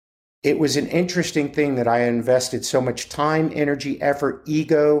it was an interesting thing that I invested so much time, energy, effort,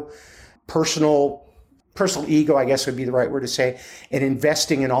 ego, personal ego, I guess would be the right word to say, and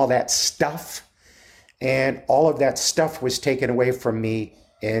investing in all that stuff. And all of that stuff was taken away from me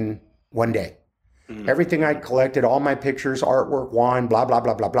in one day. Everything I'd collected, all my pictures, artwork, wine, blah, blah,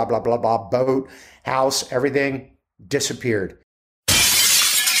 blah, blah, blah, blah, blah, blah, boat, house, everything disappeared.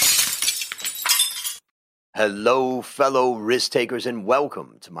 Hello, fellow risk takers, and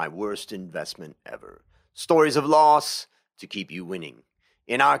welcome to my worst investment ever. Stories of loss to keep you winning.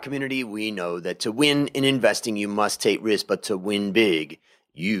 In our community, we know that to win in investing, you must take risk, but to win big,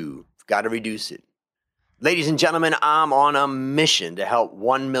 you've got to reduce it. Ladies and gentlemen, I'm on a mission to help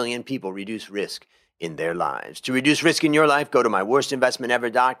 1 million people reduce risk in their lives. To reduce risk in your life, go to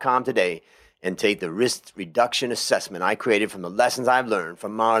myworstinvestmentever.com today and take the risk reduction assessment I created from the lessons I've learned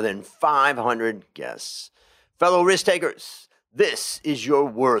from more than 500 guests. Fellow risk takers, this is your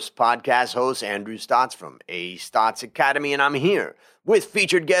worst podcast host, Andrew Stotz from A Stotz Academy, and I'm here with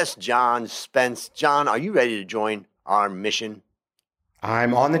featured guest John Spence. John, are you ready to join our mission?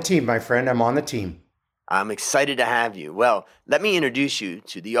 I'm on the team, my friend. I'm on the team. I'm excited to have you. Well, let me introduce you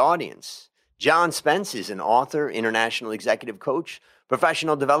to the audience. John Spence is an author, international executive coach,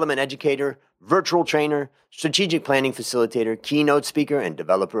 professional development educator, virtual trainer, strategic planning facilitator, keynote speaker, and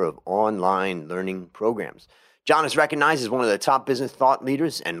developer of online learning programs. John is recognized as one of the top business thought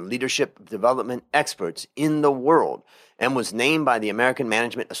leaders and leadership development experts in the world and was named by the American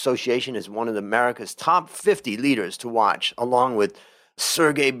Management Association as one of America's top 50 leaders to watch, along with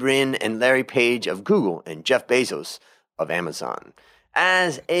Sergey Brin and Larry Page of Google and Jeff Bezos of Amazon.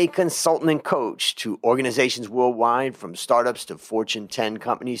 As a consultant and coach to organizations worldwide, from startups to Fortune 10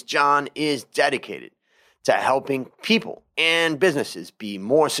 companies, John is dedicated to helping people and businesses be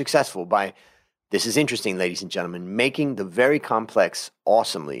more successful by, this is interesting, ladies and gentlemen, making the very complex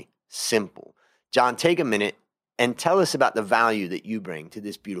awesomely simple. John, take a minute and tell us about the value that you bring to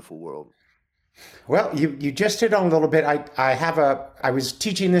this beautiful world. Well, you just hit on a little bit. I was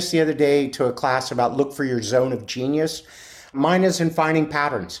teaching this the other day to a class about look for your zone of genius. Mine is in finding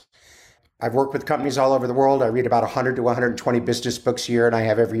patterns. I've worked with companies all over the world. I read about 100 to 120 business books a year, and I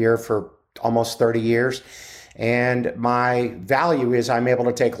have every year for almost 30 years. And my value is I'm able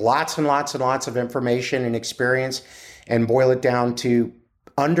to take lots and lots and lots of information and experience and boil it down to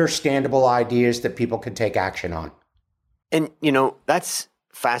understandable ideas that people can take action on. And, that's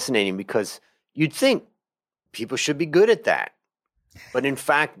fascinating because you'd think people should be good at that. But in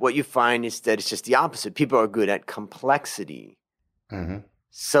fact, what you find is that it's just the opposite. People are good at complexity. Mm-hmm.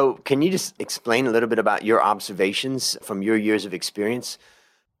 So can you just explain a little bit about your observations from your years of experience?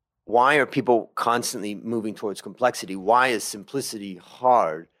 Why are people constantly moving towards complexity? Why is simplicity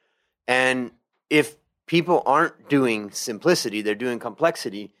hard? And if people aren't doing simplicity, they're doing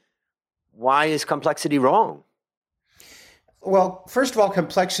complexity, why is complexity wrong? Well, first of all,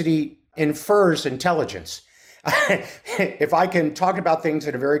 complexity infers intelligence. If I can talk about things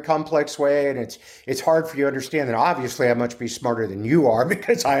in a very complex way and it's hard for you to understand, then obviously I must be smarter than you are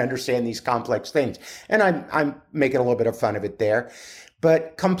because I understand these complex things. And I'm making a little bit of fun of it there.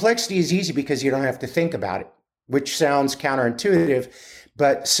 But complexity is easy because you don't have to think about it, which sounds counterintuitive.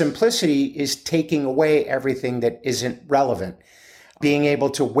 But simplicity is taking away everything that isn't relevant, being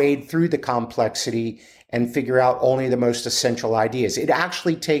able to wade through the complexity and figure out only the most essential ideas. It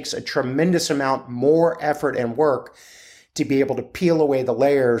actually takes a tremendous amount more effort and work to be able to peel away the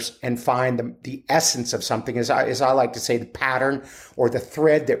layers and find the essence of something, as I like to say, the pattern or the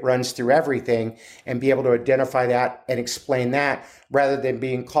thread that runs through everything, and be able to identify that and explain that rather than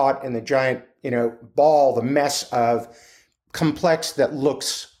being caught in the giant, ball, the mess of complex that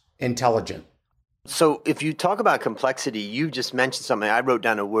looks intelligent. So if you talk about complexity, you just mentioned something. I wrote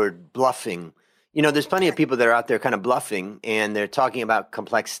down a word, bluffing. There's plenty of people that are out there kind of bluffing, and they're talking about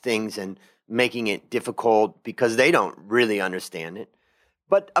complex things and making it difficult because they don't really understand it.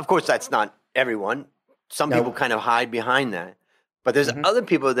 But of course, that's not everyone. Some people kind of hide behind that. But there's other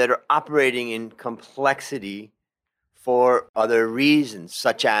people that are operating in complexity for other reasons,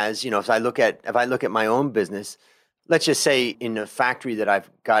 such as, if I look at my own business, let's just say in a factory that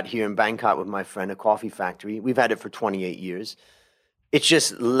I've got here in Bangkok with my friend, a coffee factory, we've had it for 28 years. It's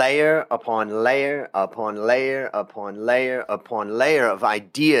just layer upon layer upon layer upon layer upon layer of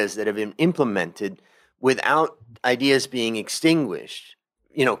ideas that have been implemented without ideas being extinguished,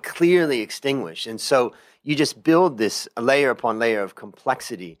 clearly extinguished. And so you just build this layer upon layer of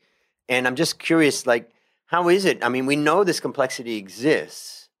complexity. And I'm just curious, how is it? I mean, we know this complexity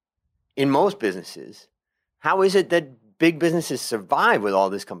exists in most businesses. How is it that big businesses survive with all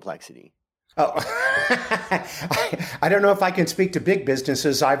this complexity? Oh, I don't know if I can speak to big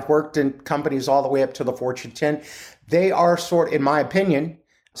businesses. I've worked in companies all the way up to the Fortune 10. They are in my opinion,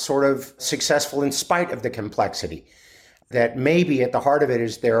 sort of successful in spite of the complexity. That maybe at the heart of it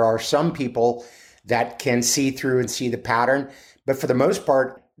is there are some people that can see through and see the pattern. But for the most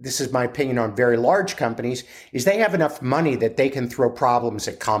part, this is my opinion on very large companies, is they have enough money that they can throw problems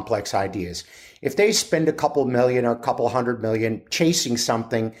at complex ideas. If they spend a couple million or a couple hundred million chasing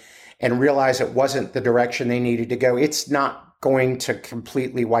something and realize it wasn't the direction they needed to go, it's not going to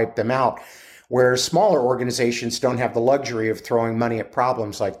completely wipe them out. Whereas smaller organizations don't have the luxury of throwing money at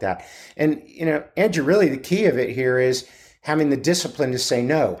problems like that. And, Andrew, really the key of it here is having the discipline to say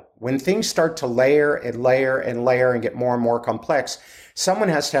no. When things start to layer and layer and layer and get more and more complex, someone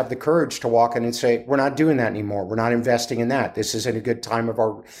has to have the courage to walk in and say, we're not doing that anymore. We're not investing in that. This isn't a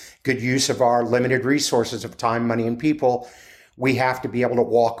good use of our limited resources of time, money, and people. We have to be able to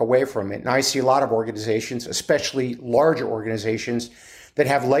walk away from it. And I see a lot of organizations, especially larger organizations, that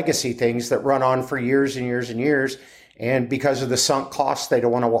have legacy things that run on for years and years and years. And because of the sunk costs, they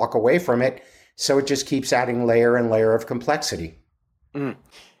don't want to walk away from it. So it just keeps adding layer and layer of complexity. Mm.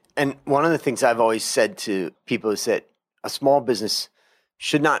 And one of the things I've always said to people is that a small business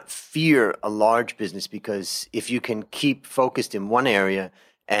should not fear a large business, because if you can keep focused in one area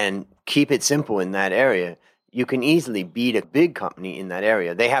and keep it simple in that area, you can easily beat a big company in that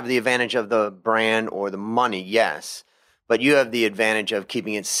area. They have the advantage of the brand or the money, yes, but you have the advantage of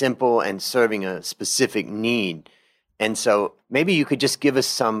keeping it simple and serving a specific need. And so maybe you could just give us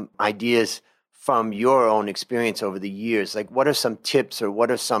some ideas from your own experience over the years. Like, what are some tips or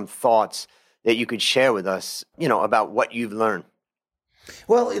what are some thoughts that you could share with us, about what you've learned?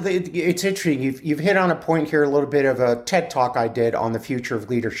 Well, it's interesting. You've hit on a point here, a little bit of a TED Talk I did on the future of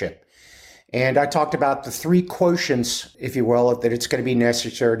leadership. And I talked about the three quotients, if you will, that it's going to be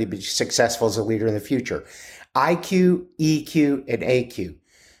necessary to be successful as a leader in the future. IQ, EQ, and AQ.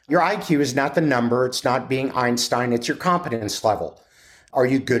 Your IQ is not the number. It's not being Einstein. It's your competence level. Are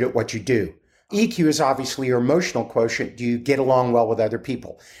you good at what you do? EQ is obviously your emotional quotient. Do you get along well with other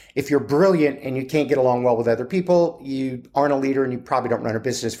people? If you're brilliant and you can't get along well with other people, you aren't a leader, and you probably don't run a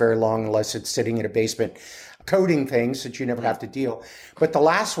business very long unless it's sitting in a basement coding things that you never have to deal. But the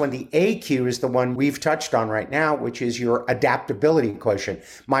last one, the AQ, is the one we've touched on right now, which is your adaptability quotient.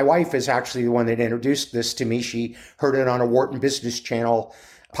 My wife is actually the one that introduced this to me. She heard it on a Wharton Business Channel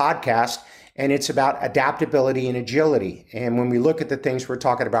podcast, and it's about adaptability and agility. And when we look at the things we're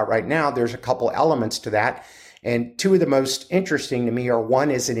talking about right now, there's a couple elements to that. And two of the most interesting to me are, one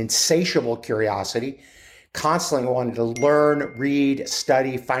is an insatiable curiosity, constantly wanting to learn, read,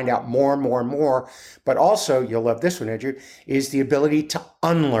 study, find out more and more and more. But also, you'll love this one, Andrew, is the ability to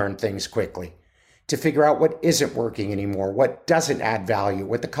unlearn things quickly, to figure out what isn't working anymore, what doesn't add value,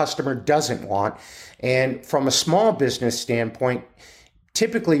 what the customer doesn't want. And from a small business standpoint,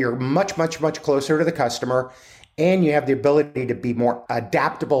 typically you're much, much, much closer to the customer, and you have the ability to be more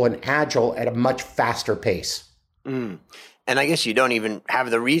adaptable and agile at a much faster pace. Mm. And I guess you don't even have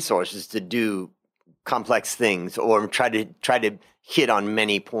the resources to do complex things or try to hit on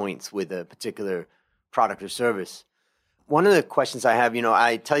many points with a particular product or service. One of the questions I have,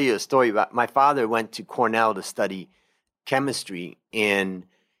 I tell you a story about my father went to Cornell to study chemistry, and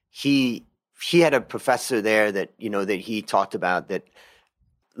he had a professor there that he talked about that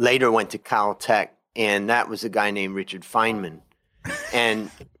later went to Caltech, and that was a guy named Richard Feynman.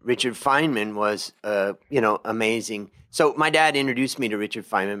 And Richard Feynman was amazing. So my dad introduced me to Richard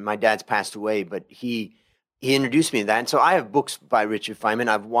Feynman. My dad's passed away, but he introduced me to that. And so I have books by Richard Feynman.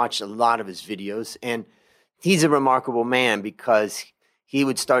 I've watched a lot of his videos, and he's a remarkable man because he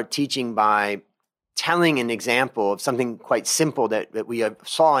would start teaching by telling an example of something quite simple that we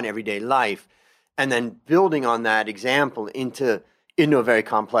saw in everyday life, and then building on that example into a very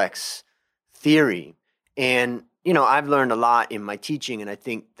complex theory. And, I've learned a lot in my teaching, and I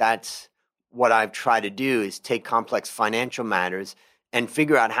think that's what I've tried to do, is take complex financial matters and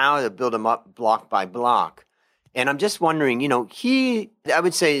figure out how to build them up block by block. And I'm just wondering, I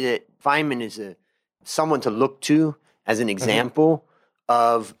would say that Feynman is someone to look to as an example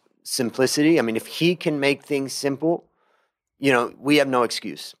of simplicity. I mean, if he can make things simple, we have no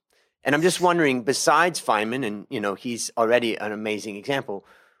excuse. And I'm just wondering, besides Feynman, and, he's already an amazing example,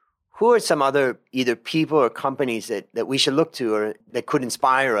 who are some other either people or companies that we should look to or that could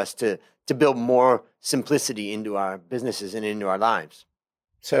inspire us to build more simplicity into our businesses and into our lives?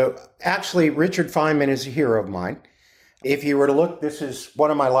 So actually, Richard Feynman is a hero of mine. If you were to look, this is one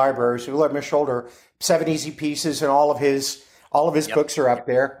of my libraries. You look at my shoulder, 7 Easy Pieces, and all of his books are up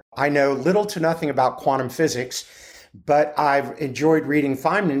there. I know little to nothing about quantum physics, But I've enjoyed reading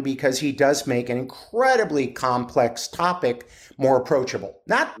Feynman because he does make an incredibly complex topic more approachable.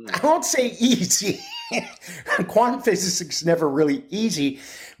 Not, I won't say easy. Quantum physics is never really easy,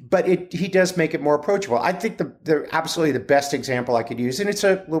 but he does make it more approachable. I think the absolutely the best example I could use, and it's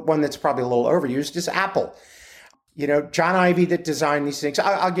one that's probably a little overused, is Apple. You know, John Ivey that designed these things.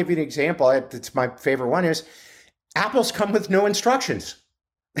 I'll give you an example. It's my favorite one is Apple's come with no instructions.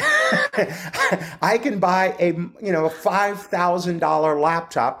 I can buy a $5,000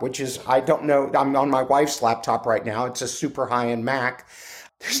 laptop, which is, I don't know, I'm on my wife's laptop right now. It's a super high-end Mac.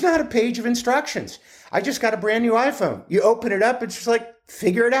 There's not a page of instructions. I just got a brand new iPhone. You open it up, it's just like,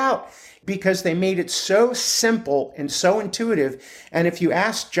 figure it out. Because they made it so simple and so intuitive. And if you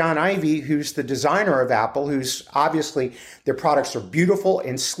ask John Ivey, who's the designer of Apple, who's obviously their products are beautiful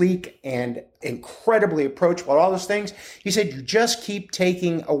and sleek and incredibly approachable, all those things, he said, you just keep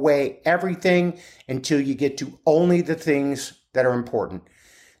taking away everything until you get to only the things that are important.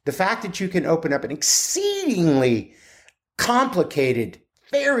 The fact that you can open up an exceedingly complicated,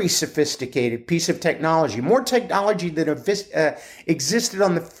 very sophisticated piece of technology, more technology than existed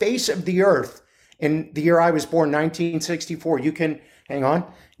on the face of the earth in the year I was born, 1964. You can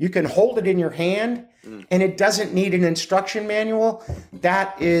hold it in your hand and it doesn't need an instruction manual.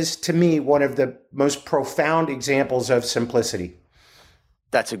 That is, to me, one of the most profound examples of simplicity.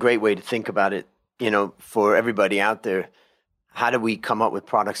 That's a great way to think about it. You know, for everybody out there, how do we come up with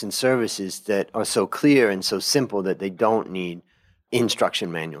products and services that are so clear and so simple that they don't need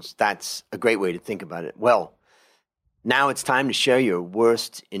instruction manuals? That's a great way to think about it. Well, now it's time to share your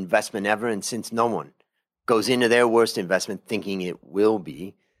worst investment ever. And since no one goes into their worst investment thinking it will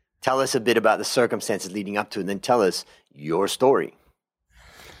be, tell us a bit about the circumstances leading up to it, and then tell us your story.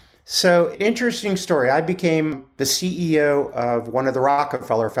 So, interesting story. I became the CEO of one of the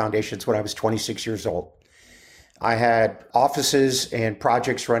Rockefeller Foundations when I was 26 years old. I had offices and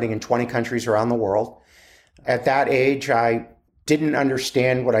projects running in 20 countries around the world. At that age, I didn't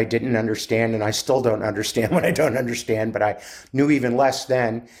understand what I didn't understand, and I still don't understand what I don't understand, but I knew even less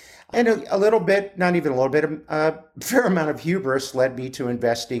then. And a little bit, not even a little bit, a fair amount of hubris led me to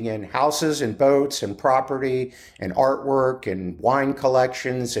investing in houses and boats and property and artwork and wine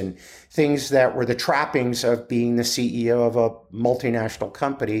collections and things that were the trappings of being the CEO of a multinational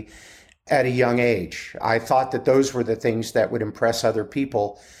company at a young age. I thought that those were the things that would impress other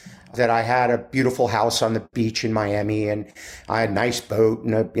people, that I had a beautiful house on the beach in Miami and I had a nice boat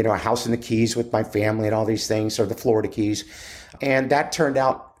and a house in the Keys with my family and all these things, or the Florida Keys. And that turned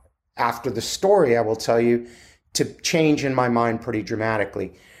out, after the story, I will tell you, to change in my mind pretty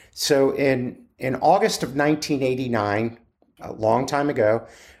dramatically. So in August of 1989, a long time ago,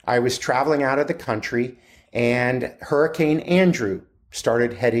 I was traveling out of the country and Hurricane Andrew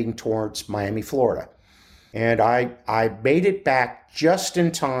started heading towards Miami, Florida. And I made it back just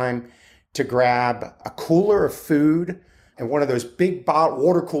in time to grab a cooler of food and one of those big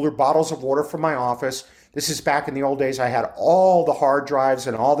water cooler bottles of water from my office. This is back in the old days. I had all the hard drives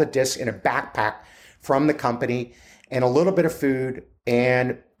and all the disks in a backpack from the company and a little bit of food.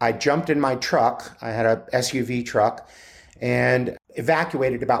 And I jumped in my truck. I had a SUV truck and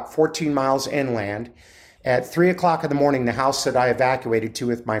evacuated about 14 miles inland. At 3 o'clock in the morning, the house that I evacuated to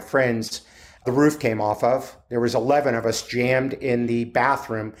with my friends, the roof came off of. There was 11 of us jammed in the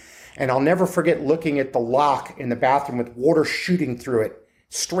bathroom. And I'll never forget looking at the lock in the bathroom with water shooting through it,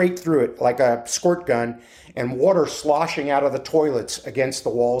 straight through it like a squirt gun, and water sloshing out of the toilets against the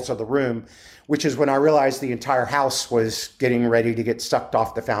walls of the room, which is when I realized the entire house was getting ready to get sucked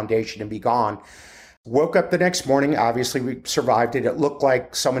off the foundation and be gone. Woke up the next morning. Obviously, we survived it. It looked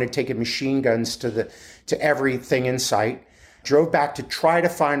like someone had taken machine guns to everything in sight. Drove back to try to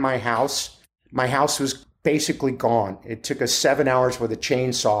find my house. My house was basically gone. It took us 7 hours with a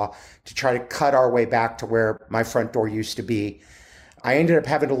chainsaw to try to cut our way back to where my front door used to be. I ended up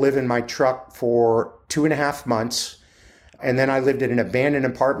having to live in my truck for 2.5 months. And then I lived in an abandoned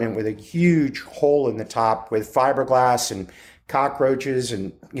apartment with a huge hole in the top with fiberglass and cockroaches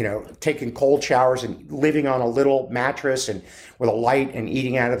and, taking cold showers and living on a little mattress and with a light and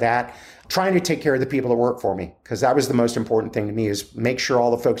eating out of that, trying to take care of the people that work for me. Because that was the most important thing to me, is make sure all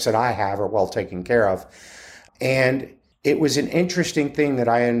the folks that I have are well taken care of. And it was an interesting thing that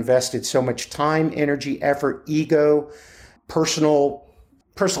I invested so much time, energy, effort, ego, personal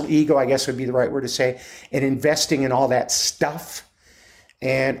ego, I guess would be the right word to say, and investing in all that stuff.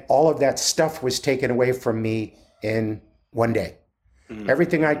 And all of that stuff was taken away from me in one day. Mm-hmm.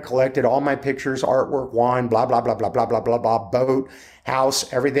 Everything I'd collected, all my pictures, artwork, wine, blah, blah, blah, blah, blah, blah, blah, blah, boat,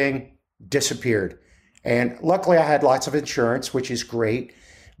 house, everything disappeared. And luckily I had lots of insurance, which is great,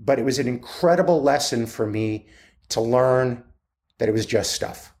 but it was an incredible lesson for me to learn that it was just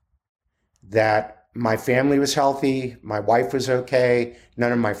stuff, that my family was healthy, my wife was okay,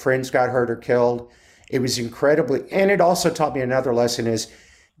 none of my friends got hurt or killed. It was incredibly, and it also taught me another lesson is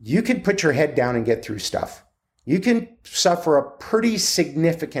you can put your head down and get through stuff. You can suffer a pretty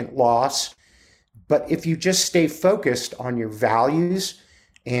significant loss, but if you just stay focused on your values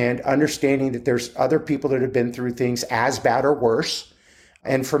and understanding that there's other people that have been through things as bad or worse.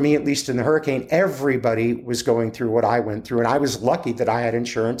 And for me, at least in the hurricane, everybody was going through what I went through. And I was lucky that I had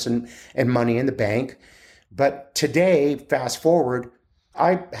insurance and money in the bank. But today, fast forward,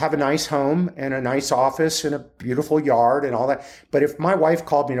 I have a nice home and a nice office and a beautiful yard and all that. But if my wife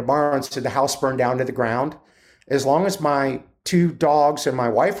called me tomorrow and said the house burned down to the ground, as long as my 2 dogs and my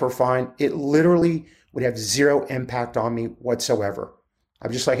wife were fine, it literally would have zero impact on me whatsoever.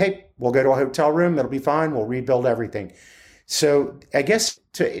 I'm just like, hey, we'll go to a hotel room. It'll be fine. We'll rebuild everything. So I guess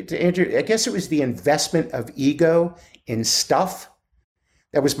to Andrew, I guess it was the investment of ego in stuff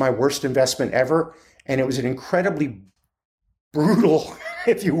that was my worst investment ever. And it was an incredibly brutal,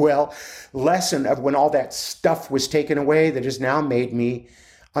 if you will, lesson of when all that stuff was taken away that has now made me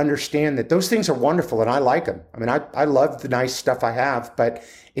understand that those things are wonderful and I like them. I mean, I love the nice stuff I have, but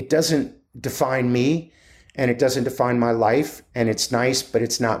it doesn't define me and it doesn't define my life. And it's nice, but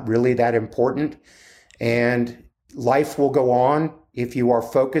it's not really that important. And life will go on if you are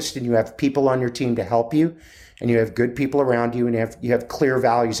focused and you have people on your team to help you and you have good people around you and you have clear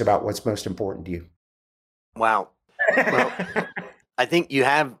values about what's most important to you. Wow. Well, I think you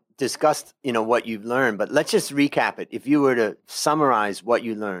have discussed, what you've learned, but let's just recap it. If you were to summarize what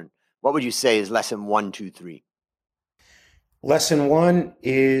you learned, what would you say is lesson 1, 2, 3? Lesson 1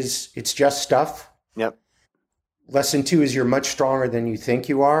 is it's just stuff. Yep. Lesson 2 is you're much stronger than you think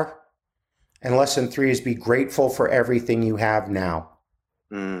you are. And lesson 3 is be grateful for everything you have now.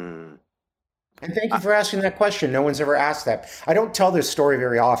 And thank you for asking that question. No one's ever asked that. I don't tell this story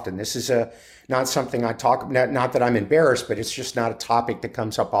very often. This is not something I talk about, not that I'm embarrassed, but it's just not a topic that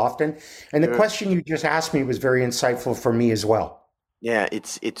comes up often. And the question you just asked me was very insightful for me as well. Yeah,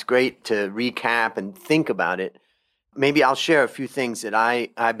 it's great to recap and think about it. Maybe I'll share a few things that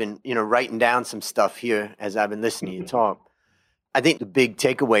I've been, writing down some stuff here as I've been listening to you talk. I think the big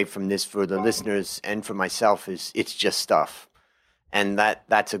takeaway from this for the listeners and for myself is it's just stuff. And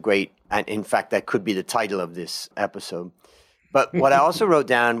that's a great, in fact, that could be the title of this episode. But what I also wrote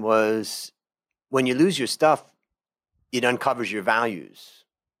down was when you lose your stuff, it uncovers your values.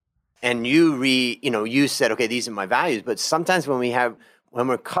 And you said, okay, these are my values. But sometimes when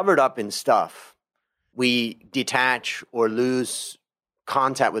we're covered up in stuff, we detach or lose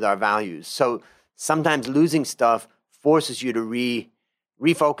contact with our values. So sometimes losing stuff forces you to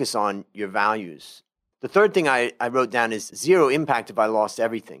refocus on your values. The third thing I wrote down is zero impact if I lost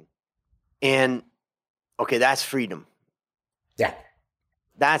everything. And, okay, that's freedom. Yeah.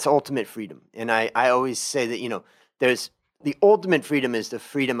 That's ultimate freedom. And I always say that, there's the ultimate freedom is the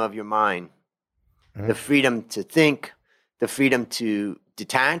freedom of your mind, the freedom to think, the freedom to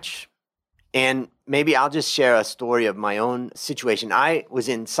detach. And maybe I'll just share a story of my own situation. I was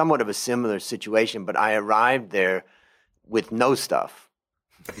in somewhat of a similar situation, but I arrived there with no stuff.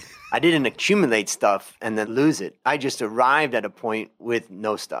 I didn't accumulate stuff and then lose it. I just arrived at a point with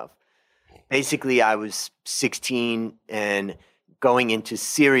no stuff. Basically, I was 16 and going into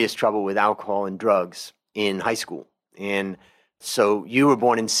serious trouble with alcohol and drugs in high school. And so you were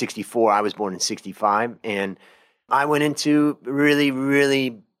born in 64, I was born in 65. And I went into really,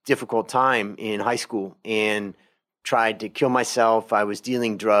 really difficult time in high school and tried to kill myself. I was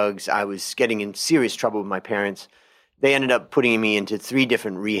dealing drugs. I was getting in serious trouble with my parents. They ended up putting me into 3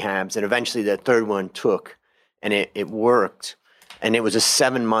 different rehabs, and eventually the third one took, and it worked. And it was a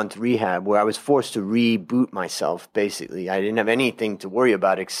 7-month rehab where I was forced to reboot myself, basically. I didn't have anything to worry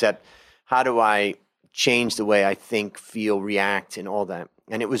about except how do I change the way I think, feel, react, and all that.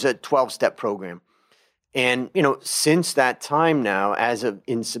 And it was a 12-step program. And, since that time now, as of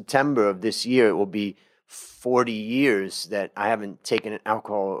in September of this year, it will be 40 years that I haven't taken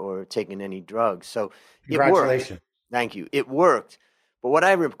alcohol or taken any drugs. So Congratulations. It worked. Thank you. It worked. But what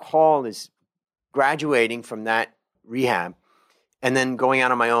I recall is graduating from that rehab and then going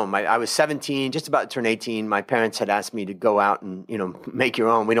out on my own. I was 17, just about to turn 18. My parents had asked me to go out and, make your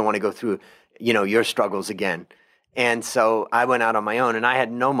own. We don't want to go through, your struggles again. And so I went out on my own and I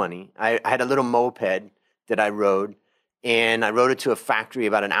had no money. I had a little moped that I rode, and I rode it to a factory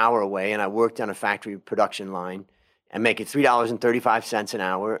about an hour away, and I worked on a factory production line and making $3.35 an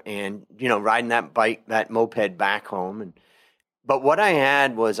hour and, riding that moped back home. But what I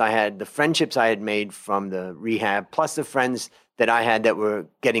had was I had the friendships I had made from the rehab, plus the friends that I had that were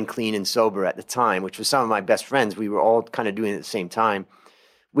getting clean and sober at the time, which was some of my best friends. We were all kind of doing it at the same time.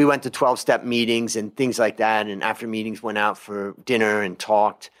 We went to 12-step meetings and things like that. And after meetings, went out for dinner and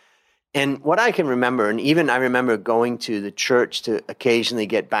talked. And what I can remember, and even I remember going to the church to occasionally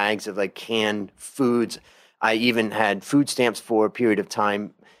get bags of like canned foods. I even had food stamps for a period of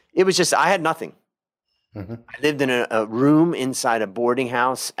time. It was just, I had nothing. Mm-hmm. I lived in a room inside a boarding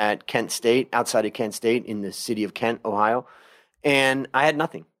house at Kent State, outside of Kent State in the city of Kent, Ohio. And I had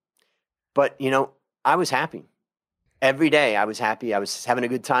nothing. But, I was happy. Every day I was happy. I was having a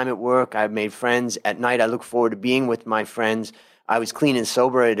good time at work. I made friends. At night, I look forward to being with my friends. I was clean and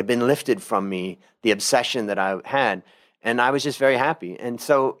sober. It had been lifted from me, the obsession that I had. And I was just very happy. And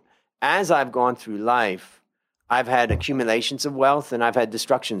so as I've gone through life, I've had accumulations of wealth and I've had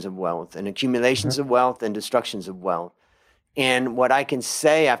destructions of wealth, and accumulations of wealth and destructions of wealth. And what I can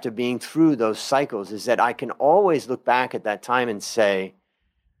say after being through those cycles is that I can always look back at that time and say,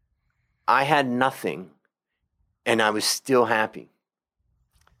 I had nothing and I was still happy.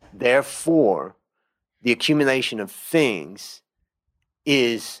 Therefore, the accumulation of things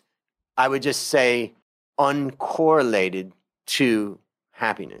is, I would just say, uncorrelated to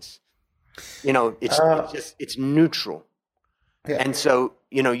happiness. It's neutral. Yeah. And so,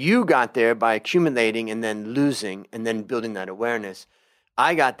 you got there by accumulating and then losing and then building that awareness.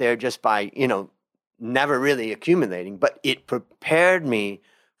 I got there just by, never really accumulating, but it prepared me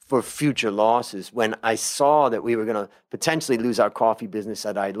for future losses. When I saw that we were going to potentially lose our coffee business,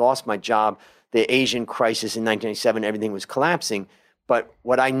 that I lost my job, the Asian crisis in 1997, everything was collapsing. But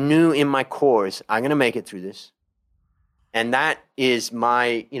what I knew in my core is I'm going to make it through this. And that is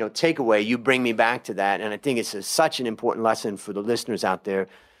my, takeaway. You bring me back to that. And I think it's such an important lesson for the listeners out there,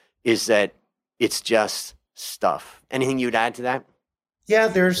 is that it's just stuff. Anything you'd add to that? Yeah,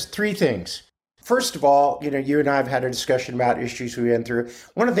 there's three things. First of all, you and I have had a discussion about issues we went through.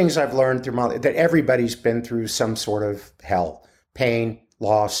 One of the things I've learned through that everybody's been through some sort of hell, pain,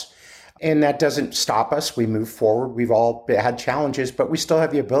 loss. And that doesn't stop us. We move forward. We've all had challenges, but we still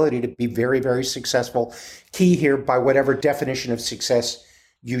have the ability to be very, very successful. Key here, by whatever definition of success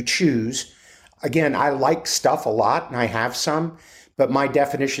you choose. Again, I like stuff a lot, and I have some, but my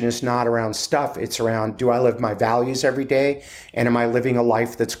definition is not around stuff. It's around, do I live my values every day? And am I living a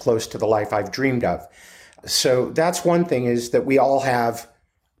life that's close to the life I've dreamed of? So that's one thing, is that we all have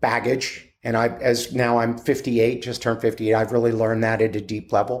baggage. And as now I'm 58, just turned 58, I've really learned that at a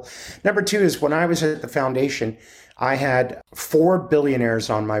deep level. Number two is, when I was at the foundation, I had 4 billionaires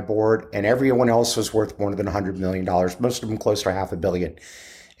on my board, and everyone else was worth more than $100 million, most of them close to $500 million.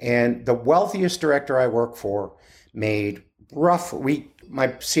 And the wealthiest director I worked for made my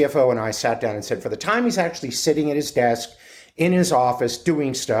CFO and I sat down and said, for the time he's actually sitting at his desk in his office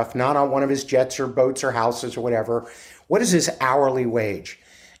doing stuff, not on one of his jets or boats or houses or whatever, what is his hourly wage?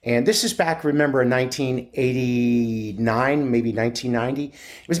 And this is back, remember, in 1989, maybe 1990.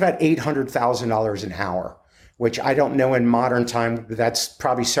 It was about $800,000 an hour, which I don't know in modern time, but that's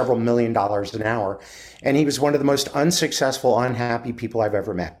probably several $1 million an hour. And he was one of the most unsuccessful, unhappy people I've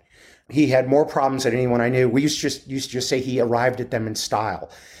ever met. He had more problems than anyone I knew. We used to just say he arrived at them in style,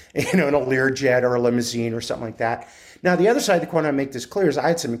 in a Learjet or a limousine or something like that. Now, the other side of the coin, I make this clear, is I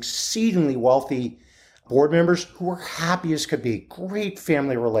had some exceedingly wealthy board members who were happy as could be, great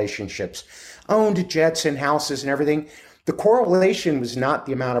family relationships, owned jets and houses and everything. The correlation was not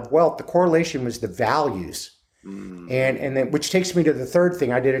the amount of wealth. The correlation was the values. And then, which takes me to the third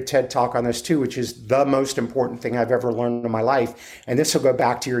thing. I did a TED talk on this too, which is the most important thing I've ever learned in my life. And this will go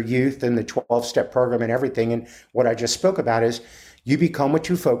back to your youth and the 12-step program and everything. And what I just spoke about is, you become what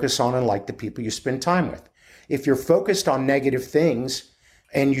you focus on and like the people you spend time with. If you're focused on negative things,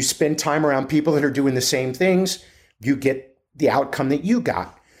 and you spend time around people that are doing the same things, you get the outcome that you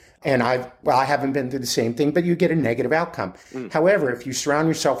got. And I haven't been through the same thing, but you get a negative outcome. However, if you surround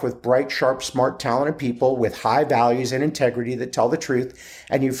yourself with bright, sharp, smart, talented people with high values and integrity that tell the truth,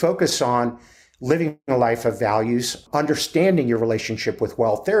 and you focus on living a life of values, understanding your relationship with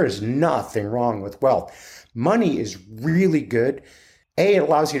wealth, there is nothing wrong with wealth. Money is really good. A, it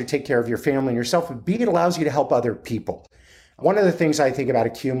allows you to take care of your family and yourself, and B, it allows you to help other people. One of the things I think about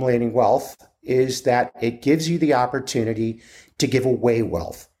accumulating wealth is that it gives you the opportunity to give away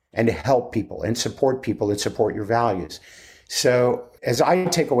wealth and to help people and support people that support your values. So as I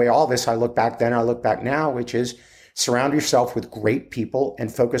take away all this, I look back then, I look back now, which is surround yourself with great people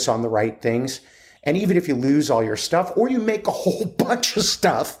and focus on the right things. And even if you lose all your stuff or you make a whole bunch of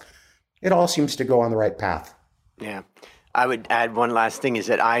stuff, it all seems to go on the right path. Yeah. I would add one last thing, is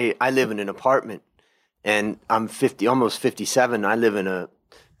that I live in an apartment. And I'm almost 57. I live in a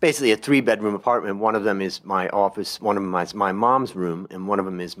basically a 3-bedroom apartment. One of them is my office, one of them is my mom's room, and one of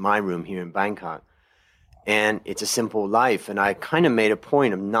them is my room here in Bangkok. And it's a simple life. And I kind of made a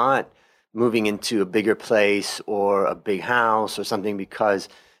point of not moving into a bigger place or a big house or something, because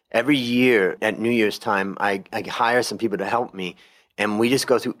every year at New Year's time, I hire some people to help me. And we just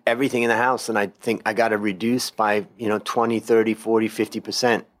go through everything in the house. And I think I got to reduce by, 20, 30, 40,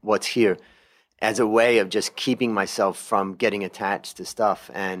 50% what's here as a way of just keeping myself from getting attached to stuff.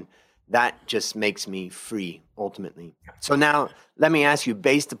 And that just makes me free, ultimately. So now let me ask you,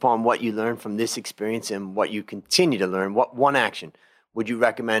 based upon what you learned from this experience and what you continue to learn, what one action would you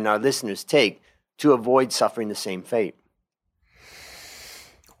recommend our listeners take to avoid suffering the same fate?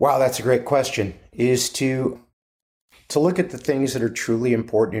 Wow, that's a great question. Is to look at the things that are truly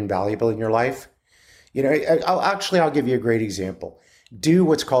important and valuable in your life. I'll give you a great example. Do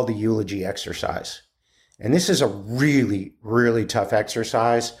what's called the eulogy exercise. And this is a really, really tough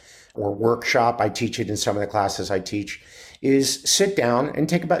exercise or workshop. I teach it in some of the classes I teach. Is sit down and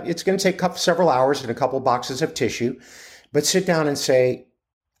it's going to take several hours and a couple boxes of tissue, but sit down and say,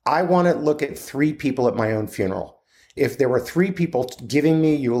 I want to look at 3 people at my own funeral. If there were 3 people giving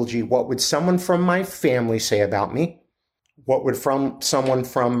me a eulogy, what would someone from my family say about me? What would someone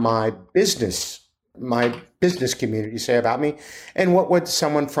from my business community say about me? And what would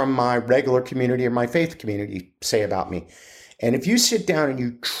someone from my regular community or my faith community say about me? And if you sit down and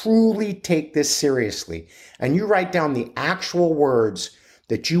you truly take this seriously and you write down the actual words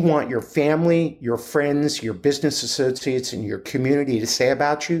that you want your family, your friends, your business associates, and your community to say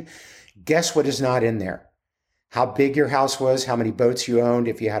about you, guess what is not in there? How big your house was, how many boats you owned,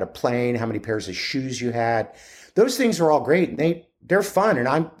 if you had a plane, how many pairs of shoes you had. Those things are all great. And they're fun, and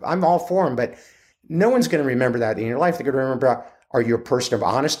I'm all for them. But no one's going to remember that in your life. They're going to remember, are you a person of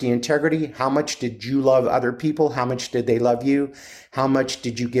honesty, integrity? How much did you love other people? How much did they love you? How much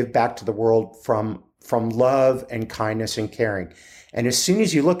did you give back to the world from love and kindness and caring? And as soon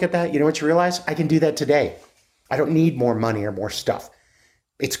as you look at that, you know what you realize? I can do that today. I don't need more money or more stuff.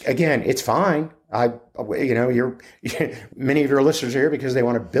 It's fine. Many of your listeners are here because they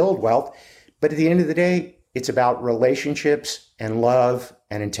want to build wealth. But at the end of the day, it's about relationships and love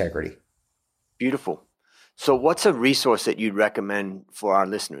and integrity. Beautiful. So what's a resource that you'd recommend for our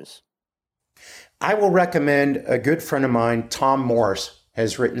listeners? I will recommend a good friend of mine, Tom Morris,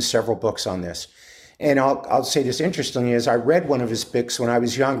 has written several books on this. And I'll say this interestingly, is I read one of his books when I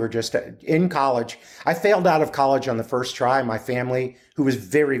was younger, just in college. I failed out of college on the first try. My family, who was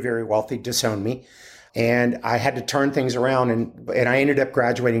very, very wealthy, disowned me. And I had to turn things around, and I ended up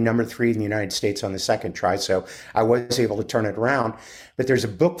graduating number 3 in the United States on the second try. So I was able to turn it around. But there's a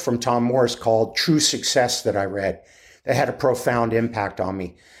book from Tom Morris called True Success that I read that had a profound impact on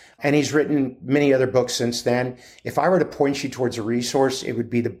me. And he's written many other books since then. If I were to point you towards a resource, it would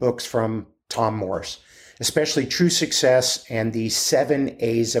be the books from Tom Morris, especially True Success and the 7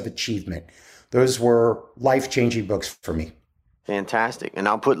 A's of Achievement. Those were life-changing books for me. Fantastic. And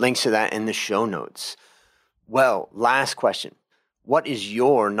I'll put links to that in the show notes. Well, last question. What is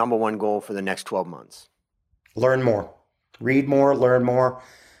your number one goal for the next 12 months? Learn more. Read more, learn more.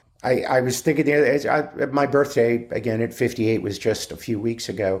 I was thinking my birthday, again, at 58 was just a few weeks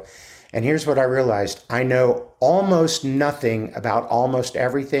ago. And here's what I realized. I know almost nothing about almost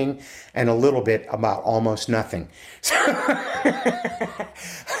everything and a little bit about almost nothing. Say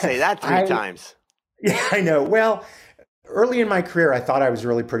that 3 times. Yeah, I know. Well, early in my career, I thought I was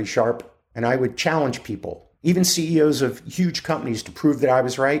really pretty sharp, and I would challenge people, even CEOs of huge companies, to prove that I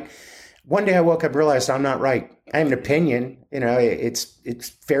was right. One day I woke up and realized I'm not right. I have an opinion. It's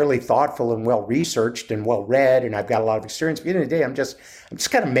fairly thoughtful and well researched and well read, and I've got a lot of experience. But at the end of the day, I'm just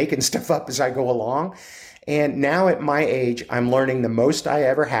kind of making stuff up as I go along. And now at my age, I'm learning the most I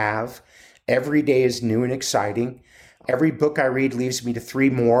ever have. Every day is new and exciting. Every book I read leads me to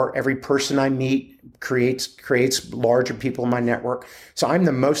 3 more. Every person I meet creates larger people in my network. So I'm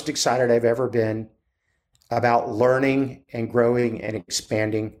the most excited I've ever been about learning and growing and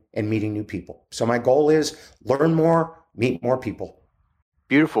expanding and meeting new people. So my goal is learn more, meet more people.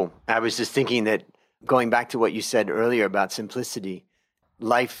 Beautiful. I was just thinking that, going back to what you said earlier about simplicity,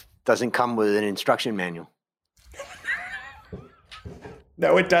 life doesn't come with an instruction manual.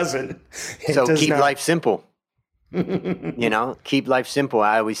 No, it doesn't. Keep life simple. Keep life simple.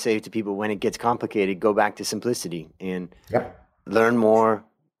 I always say to people, when it gets complicated, go back to simplicity and learn more,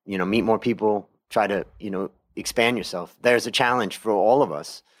 meet more people, try to, expand yourself. There's a challenge for all of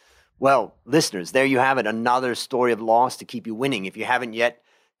us. Well, listeners, there you have it. Another story of loss to keep you winning. If you haven't yet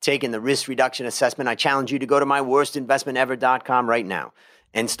taken the risk reduction assessment, I challenge you to go to myworstinvestmentever.com right now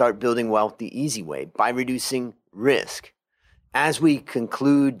and start building wealth the easy way by reducing risk. As we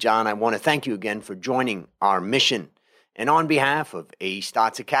conclude, John, I want to thank you again for joining our mission. And on behalf of A.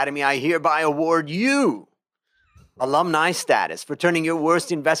 Stotz Academy, I hereby award you alumni status for turning your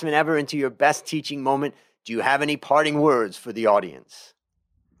worst investment ever into your best teaching moment. Do you have any parting words for the audience?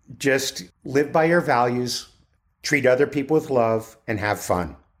 Just live by your values, treat other people with love, and have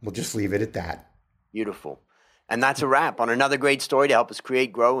fun. We'll just leave it at that. Beautiful. And that's a wrap on another great story to help us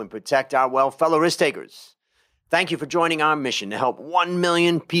create, grow, and protect our wealth. Fellow risk takers, thank you for joining our mission to help 1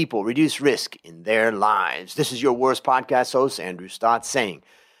 million people reduce risk in their lives. This is your worst podcast host, Andrew Stotz, saying,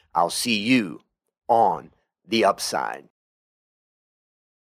 I'll see you on the upside.